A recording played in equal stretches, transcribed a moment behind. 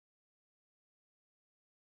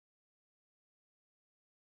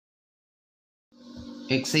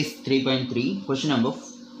Exercise 3.3, question number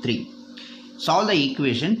 3. Solve the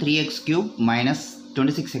equation 3x cube minus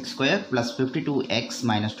 26x square plus 52x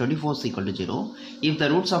minus 24 is equal to 0 if the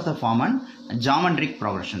roots of the form and geometric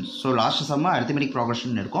progression. So last sum arithmetic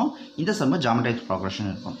progression இருக்கும், இந்த sum geometric progression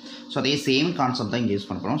இருக்கும். So அதே same concept தான் இங்க use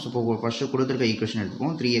பண்ண போறோம். So இப்போ first கொடுத்திருக்க equation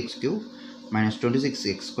எடுத்துப்போம். 3x cube minus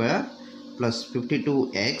 26x square plus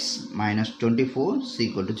 52x minus 24 is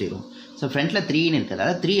equal to 0. So front la 3 னு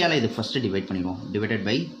இருக்கதால 3 ஆல இது first divide பண்ணிடுவோம். Divided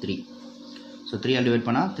by 3. So 3 all divide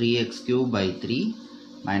பண்ணா 3x cube by 3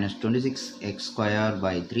 minus 26x square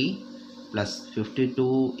by 3 plus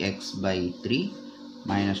 52x by 3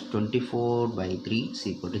 minus 24 by 3 is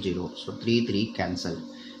equal to 0. So 3 cancel.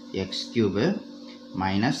 X cube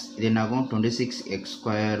minus இது என்னாகும் 26x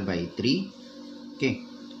square by 3. Okay.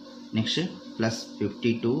 Next plus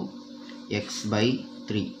 52x by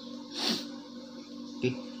 3.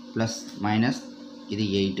 Okay. Plus minus இது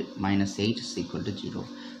 8 minus 8 is equal to 0.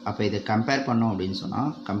 அப்போ இதை compare பண்ணோம் அப்படின்னு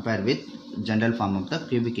சொன்னால் compare with general form of the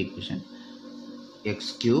cubic equation x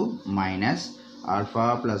cube minus alpha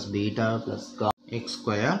plus beta plus x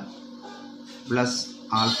square plus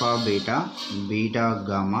alpha beta beta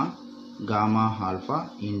gamma gamma alpha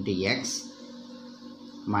into x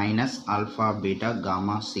minus alpha beta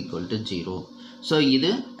gamma is equal to 0. So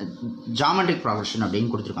இது geometric progression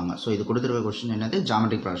அப்படின்னு கொடுத்துருக்காங்க. So இது கொடுத்துருக்க question என்னது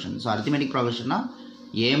geometric progression. So arithmetic progression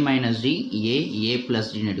a minus d a plus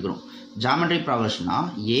d ன்னு எடுக்கிறோம். geometric progression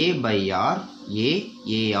a by r a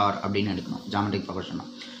r அப்படின்னு எடுக்கணும் geometric progression.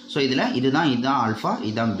 ஸோ இதில் இதுதான் ஆல்ஃபா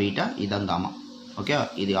இதுதான் பீட்டா இதுதான் காமா. ஓகே,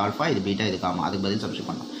 இது ஆல்ஃபா இது பீட்டா இது காமா, அதுக்கு பதில் சப்ஸ்டிட்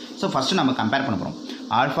பண்ணணும். ஸோ ஃபஸ்ட்டு நம்ம கம்பேர் பண்ண போகிறோம்.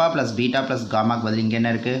 ஆல்ஃபா ப்ளஸ் பீட்டா ப்ளஸ் காமாக்கு பதில் இங்கே என்ன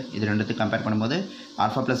இருக்குது, இது ரெண்டுத்துக்கு கம்பேர் பண்ணும்போது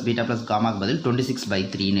ஆல்ஃபா ப்ளஸ் பீட்டா ப்ளஸ் காமாக்கு பதில்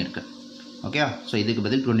 26/3ன்னு இருக்குது. ஓகே, ஸோ இதுக்கு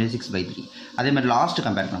பதில் 26/3. அதே மாதிரி லாஸ்ட்டு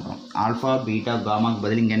கம்பேர் பண்ண போகிறோம். ஆல்ஃபா பீட்டா காமாக்கு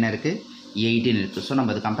பதில் இங்கே என்ன இருக்குது 18 இருக்குது. ஸோ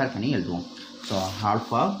நம்ம அதை கம்பேர் பண்ணி எழுதுவோம். ஸோ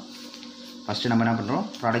ஆல்ஃபா ஃபஸ்ட்டு நம்ம என்ன பண்ணுறோம்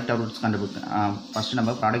ப்ராடக்ட் ஆஃப் ரூட்ஸ் ஃபஸ்ட்டு நம்ம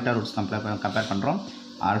ப்ராடக்ட் ஆஃப் ரூட்ஸ் கம்பேர் பண்ணுறோம்.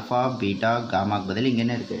 ஆல்ஃபா பீட்டா காமாக்கு பதில் இங்கே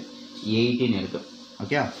என்ன இருக்குது 18 இருக்குது.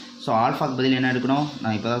 ஓகே, ஸோ ஆல்ஃபாக்கு பதில் என்ன எடுக்கணும்,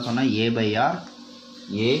 நான் இப்போ தான் சொன்னேன் a by r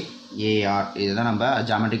a r இதுதான் நம்ம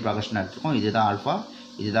ஜாமெட்ரிக் ப்ராக்ரஷன் எடுத்துருக்கோம். இதுதான் ஆல்ஃபா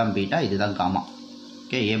இதுதான் பீட்டா இதுதான் gamma.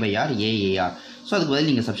 Okay, a by r a r. So அதுக்கு பதில்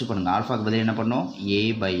நீங்கள் சப்ஸ்டிட் பண்ணுங்கள். ஆல்ஃபாக்கு பதில் என்ன பண்ணணும் a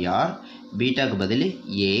by r, பீட்டாக்கு பதில்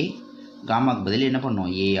a, காமாக்கு பதில் என்ன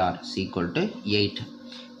பண்ணணும் ar is equal to 8.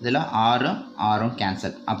 இதில் ஆறும்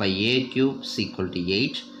கேன்சல். அப்போ a cube is equal to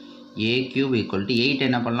 8, a cube equal to 8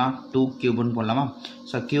 என்ன பண்ணலாம் 2 cube போடலாமா.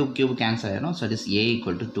 ஸோ cube கேன்சல் ஆகிடும். So it is a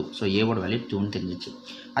equal to 2. So a ஓட வேல்யூ 2ன்னு தெரிஞ்சிச்சு.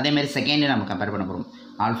 அதேமாதிரி செகண்டே நம்ம கம்பேர் பண்ண போகிறோம்.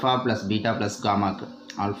 Alpha plus beta plus காமாக்கு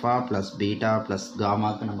alpha plus beta plus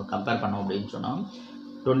காமாக்கு நம்ம கம்பேர் பண்ணோம் அப்படின்னு சொன்னால்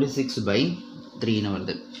 26/3ன்னு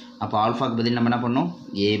வருது. அப்போ ஆல்ஃபாக்கு பதில் நம்ம என்ன பண்ணோம்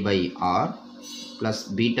a by r ப்ளஸ்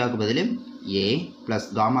பீட்டாக்கு பதில் a ப்ளஸ்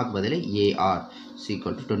காமாக்கு பதில் ar is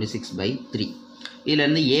equal to 26/3.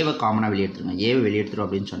 இதிலேருந்து ஏவை காமனாக வெளியே எடுத்துருங்க. ஏவை வெளியே எடுத்துரும்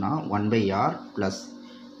அப்படின்னு சொன்னால் 1/r ப்ளஸ்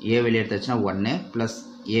ஏ வெளியே எடுத்துச்சுன்னா 1 ப்ளஸ்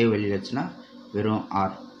ஏ வெளியே எடுத்துச்சுன்னா வெறும்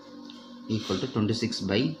r ஈக்குவல் டு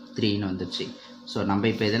 26/3ன்னு வந்துடுச்சு. ஸோ நம்ம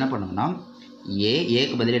இப்போ எது என்ன பண்ணோம்னா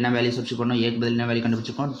ஏக்கு பதில் என்ன வேல்யூ சப்ஸ்டிட் பண்ணோம், ஏக்கு பதில் என்ன வேல்யூ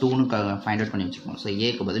கண்டுபிடிச்சிருக்கோம் 2ன்னு ஃபைண்ட் அவுட் பண்ணி வச்சுருக்கோம். ஸோ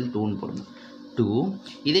ஏக்கு பதில் 2ன்னு போடணும். 2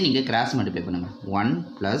 இதை நீங்கள் கிராஸ் மல்டிப்ளை பண்ணுங்கள். 1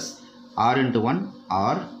 plus r into 1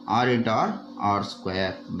 r into r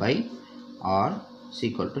square by r is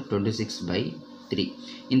equal to 26/3.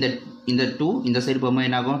 இந்த 2 இந்த சைடு போகும்போது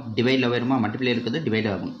என்ன ஆகும் டிவைடில் வருமா, மல்டிப்ளை இருக்குது டிவைட்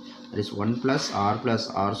ஆகும். that is 1 plus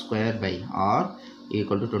r square by r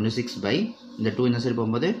equal to 26 இந்த 2 இந்த சைடு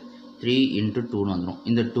போகும்போது 3 into 2ன்னு வந்துடும்.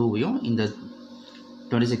 இந்த 2வையும் இந்த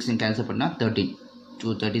 26 கேன்சல் பண்ணால் 13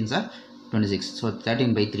 2 13s are 26. ஸோ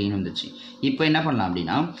 13/3ன்னு வந்துச்சு. இப்போ என்ன பண்ணலாம்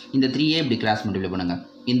அப்படின்னா இந்த 3ஏ இப்படி கிராஸ் மல்டிப்ளை பண்ணுங்கள்.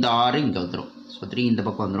 இந்த r இங்கே வந்துடும். ஸோ 3 இந்த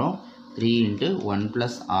பக்கம் வந்துடும். 3 into 1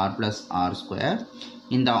 plus r square.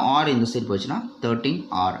 இந்த r இந்த சைடு போச்சுன்னா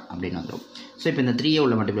 13r அப்படின்னு வந்துடும். ஸோ இப்போ இந்த 3ஏ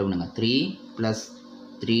உள்ள மல்டிப்ளை பண்ணுங்கள். 3 plus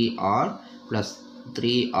 3r plus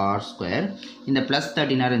 3r square. இந்த ப்ளஸ்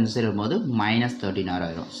 13r இந்த சைடு வரும்போது மைனஸ் 13r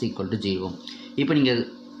ஆயிரும். Equal to 0. இப்போ நீங்கள்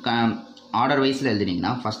ஆர்டர் வைஸில்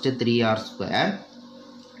எழுதினீங்கன்னா first 3r square,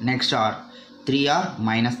 next r 3r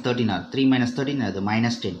minus 13r 3 minus 13 அது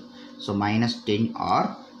minus 10. So minus 10r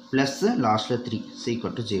plus லாஸ்ட்டில் 3 is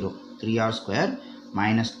equal to 0. 3r square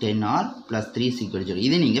minus 10r plus 3 is equal to 0.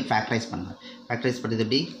 இது நீங்கள் factorise பண்ணுங்கள். Factorise பண்ணுறது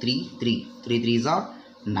எப்படி 3 3s are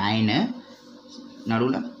 9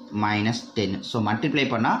 நடுவில் minus 10. ஸோ மல்டிப்ளை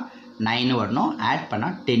பண்ணால் 9 வரணும், ஆட்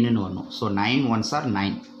பண்ணால் 10ன்னு வரணும். ஸோ 9 1s are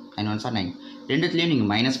 9 ரெண்டுத்துலேயும் நீங்கள்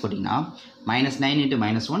மைனஸ் போட்டிங்கன்னா -9 into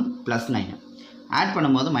 -1 ப்ளஸ் 9 ஆட்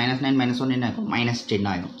பண்ணும்போது -9 -1 என்ன இருக்கும் -10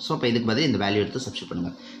 ஆயிடும். ஸோ இப்போ இதுக்கு பதில் இந்த வேல்யூ எடுத்து சப்ஸ்டிட்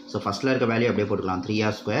பண்ணுங்கள். ஸோ ஃபஸ்ட்டில் இருக்க வேல்யூ அப்படியே போட்டுக்கலாம்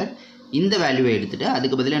 3r square. இந்த வேல்யூவை எடுத்துகிட்டு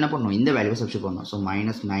அதுக்கு பதில் என்ன பண்ணணும் இந்த வேல்யூவை சப்ஸ்டிட் பண்ணணும். ஸோ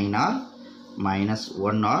 -9r minus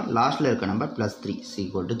 1 or லாஸ்ட்டில் இருக்க number plus 3 is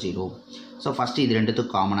equal to 0. So first இது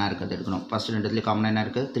ரெண்டுத்துக்கு காமனாக இருக்கிறது எடுக்கணும். ஃபஸ்ட்டு ரெண்டுத்துலேயும் காமனாக என்ன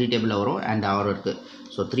இருக்குது, 3 டேபிளில் வரும் அண்ட் ஆர் இருக்குது.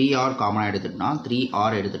 ஸோ 3r காமனாக எடுத்துட்டோம்னா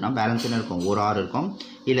 3r எடுத்துட்டோம்னா பேலன்ஸ் என்ன இருக்கும், ஒரு r இருக்கும்.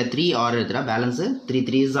 இல்லை 3r எடுத்துட்டா balance 3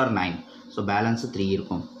 3s are 9. So balance 3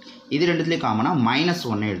 இருக்கும். இது ரெண்டுத்துலேயும் காமனாக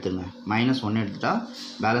 -1 எடுத்துருங்க. -1 எடுத்துட்டா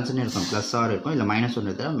பேலன்ஸ் என்ன இருக்கும், ப்ளஸ் r இருக்கும். இல்லை -1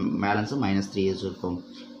 எடுத்துட்டா பேலன்ஸு -3s இருக்கும்.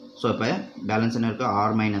 ஸோ இப்போ பேலன்ஸ் என்ன இருக்குது,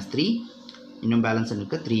 r - 3, இன்னும் பேலன்ஸ் என்ன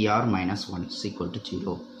இருக்குது, 3r - 1 is equal to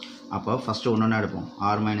 0. அப்போ ஃபஸ்ட்டு ஒன்று எடுப்போம்,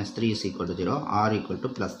 r - 3 is equal to 0, r equal to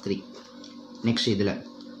 +3. Next இதில்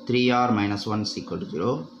 3r - 1 is equal to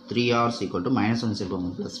 0, 3r is equal to -1 is equal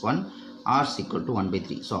to +1, r is equal to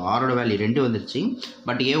 1/3. So ஆரோட value 2 வந்துருச்சு,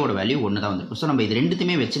 but ஏவோட value 1 தான் வந்துருக்கும். So நம்ம இது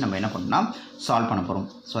ரெண்டுத்தையுமே வச்சு நம்ம என்ன பண்ணலாம், சால்வ் பண்ண போகிறோம்.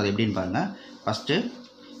 ஸோ அது எப்படின்னு பாருங்கள். ஃபஸ்ட்டு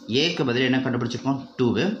ஏக்கு பதில் என்ன கண்டுபிடிச்சிருக்கோம்,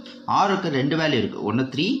 2. ஆருக்கு 2 வேல்யூ இருக்குது, ஒன்று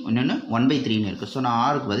 3, இன்னொன்று 1/3ன்னு இருக்குது. ஸோ நான்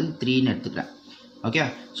ஆருக்கு பதில் 3ன்னு எடுத்துக்கிறேன். ஓகே,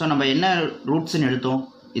 ஸோ நம்ம என்ன ரூட்ஸ்ன்னு எடுத்தோம்,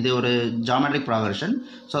 இது ஒரு ஜாமெட்ரிக் ப்ராக்ரெஷன்.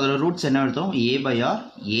 ஸோ அதோட ரூட்ஸ் என்ன எடுத்தோம், a/r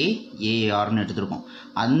a/arன்னு எடுத்துருக்கோம்.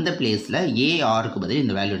 அந்த பிளேஸில் ஏஆருக்கு பதில்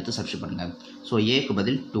இந்த வேல்யூ எடுத்து சப்ஸ்டிட்யூட் பண்ணுங்கள். ஸோ ஏக்கு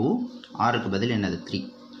பதில் 2, ஆருக்கு பதில் என்னது 3,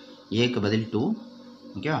 ஏக்கு பதில் 2,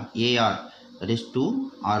 ஓகே, ஏஆர் தட் இஸ் 2,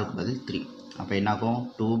 ஆருக்கு பதில் 3. அப்போ என்னாகும்,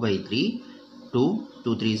 2/3, 2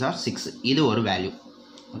 2 3s are 6. இது ஒரு வேல்யூ.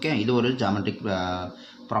 ஓகே, இது ஒரு ஜாமெட்ரிக்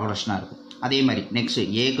ப்ராக்ரெஷனாக இருக்கும். அதே மாதிரி நெக்ஸ்ட்டு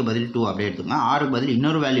ஏக்கு பதில் 2 அப்படியே எடுத்துக்கோங்க. ஆருக்கு பதில்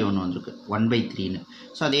இன்னொரு வேல்யூ ஒன்று வந்துருக்கு, 1/3ன்னு.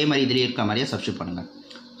 ஸோ அதே மாதிரி இதில் இருக்க மாதிரியே சப்ஸ்டிட்யூட் பண்ணுங்கள்.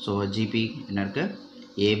 ஸோ ஜிபி என்ன இருக்குது,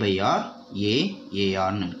 a/r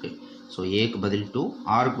a/arன்னு இருக்குது. ஸோ ஏக்கு பதில் 2,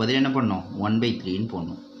 ஆருக்கு பதில் என்ன பண்ணணும், 1/3ன்னு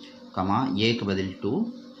போடணும். கமா ஏக்கு பதில் 2,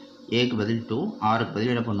 ஏக்கு பதில் 2, ஆருக்கு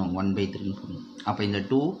பதில் என்ன பண்ணணும், 1/3ன்னு போடணும். அப்போ இந்த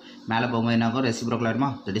 2 மேலே போகும்போது என்ன ஆகும், reciprocal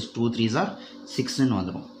ஆகிடுமா, that is 2 3s are 6ன்னு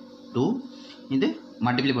வந்துடும். 2 இது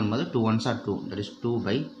மல்டிப்ளை பண்ணும்போது 2 1s are 2, தட் இஸ்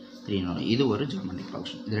 2/3ன்னு வரும். இது ஒரு ஜாமெட்ரிக்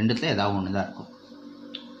ப்ராக்ரெஷன். இது ரெண்டுத்தில் ஏதாவது ஒன்று தான் இருக்கும்.